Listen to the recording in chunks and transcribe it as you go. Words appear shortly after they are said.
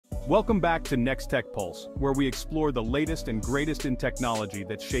Welcome back to NexTech Pulse, where we explore the latest and greatest in technology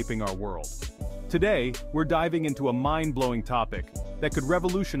that's shaping our world. Today, we're diving into a mind-blowing topic that could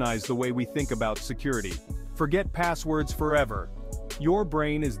revolutionize the way we think about security. Forget passwords forever. Your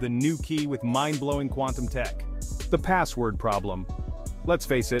brain is the new key with mind-blowing quantum tech. The password problem. Let's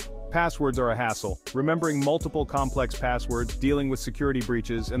face it, passwords are a hassle. Remembering multiple complex passwords, dealing with security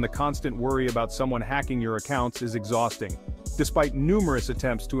breaches, and the constant worry about someone hacking your accounts is exhausting. Despite numerous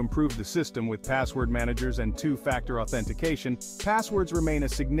attempts to improve the system with password managers and two-factor authentication, passwords remain a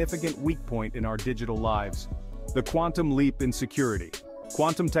significant weak point in our digital lives. The quantum leap in security.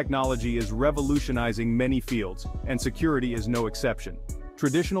 Quantum technology is revolutionizing many fields, and security is no exception.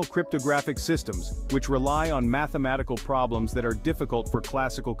 Traditional cryptographic systems, which rely on mathematical problems that are difficult for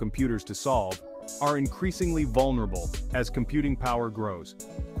classical computers to solve, are increasingly vulnerable as computing power grows.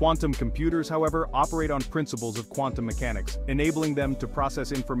 Quantum computers, however, operate on principles of quantum mechanics, enabling them to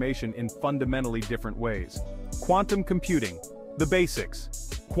process information in fundamentally different ways. Quantum computing. The basics.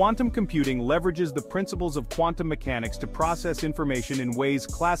 Quantum computing leverages the principles of quantum mechanics to process information in ways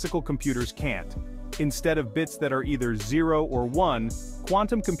classical computers can't. Instead of bits that are either 0 or 1,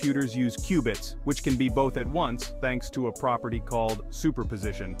 quantum computers use qubits, which can be both at once thanks to a property called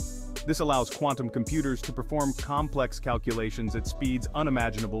superposition. This allows quantum computers to perform complex calculations at speeds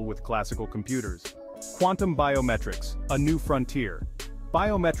unimaginable with classical computers. Quantum biometrics, a new frontier.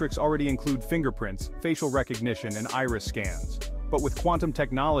 Biometrics already include fingerprints, facial recognition, and iris scans. But with quantum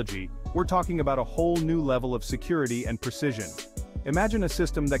technology, we're talking about a whole new level of security and precision. Imagine a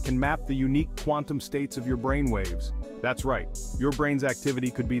system that can map the unique quantum states of your brainwaves. That's right, your brain's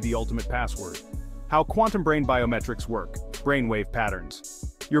activity could be the ultimate password. How quantum brain biometrics work. Brainwave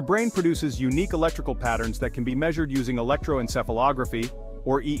patterns. Your brain produces unique electrical patterns that can be measured using electroencephalography,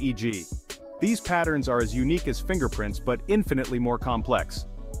 or EEG. These patterns are as unique as fingerprints but infinitely more complex.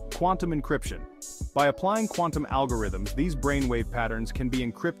 Quantum encryption. By applying quantum algorithms, these brainwave patterns can be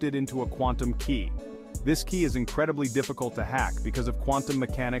encrypted into a quantum key. This key is incredibly difficult to hack because of quantum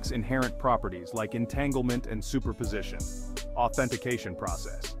mechanics' inherent properties like entanglement and superposition. Authentication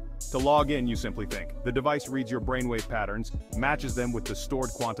process. To log in, you simply think. The device reads your brainwave patterns, matches them with the stored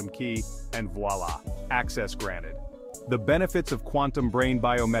quantum key, and voila, access granted. The benefits of quantum brain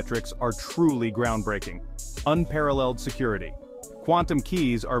biometrics are truly groundbreaking. Unparalleled security. Quantum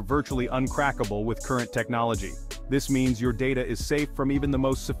keys are virtually uncrackable with current technology. This means your data is safe from even the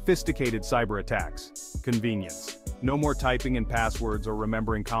most sophisticated cyber attacks. Convenience. No more typing in passwords or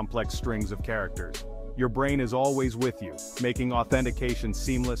remembering complex strings of characters. Your brain is always with you, making authentication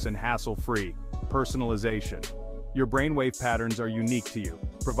seamless and hassle-free. Personalization. Your brainwave patterns are unique to you,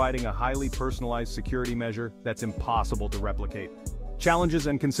 providing a highly personalized security measure that's impossible to replicate. Challenges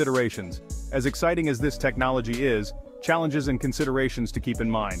and considerations. As exciting as this technology is, challenges and considerations to keep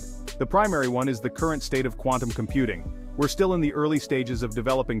in mind. The primary one is the current state of quantum computing. We're still in the early stages of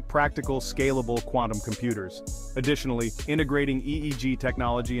developing practical, scalable quantum computers. Additionally, integrating EEG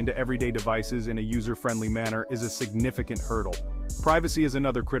technology into everyday devices in a user-friendly manner is a significant hurdle. Privacy is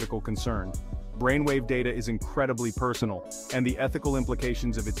another critical concern. Brainwave data is incredibly personal, and the ethical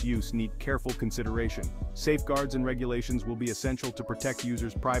implications of its use need careful consideration. Safeguards and regulations will be essential to protect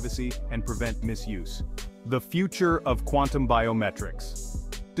users' privacy and prevent misuse. The future of quantum biometrics.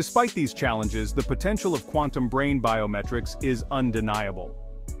 Despite these challenges, the potential of quantum brain biometrics is undeniable.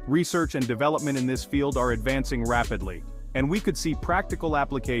 Research and development in this field are advancing rapidly, and we could see practical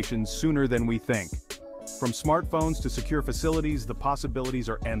applications sooner than we think. From smartphones to secure facilities, the possibilities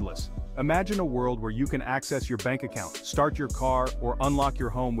are endless. Imagine a world where you can access your bank account, start your car, or unlock your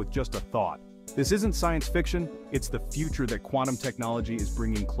home with just a thought. This isn't science fiction, it's the future that quantum technology is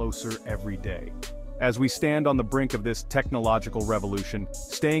bringing closer every day. As we stand on the brink of this technological revolution,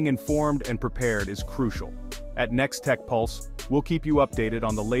 staying informed and prepared is crucial. At NexTech Pulse, we'll keep you updated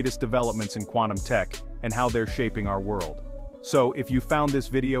on the latest developments in quantum tech and how they're shaping our world. So, if you found this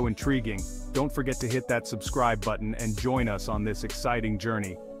video intriguing, don't forget to hit that subscribe button and join us on this exciting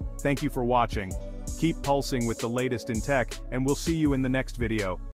journey. Thank you for watching. Keep pulsing with the latest in tech, and we'll see you in the next video.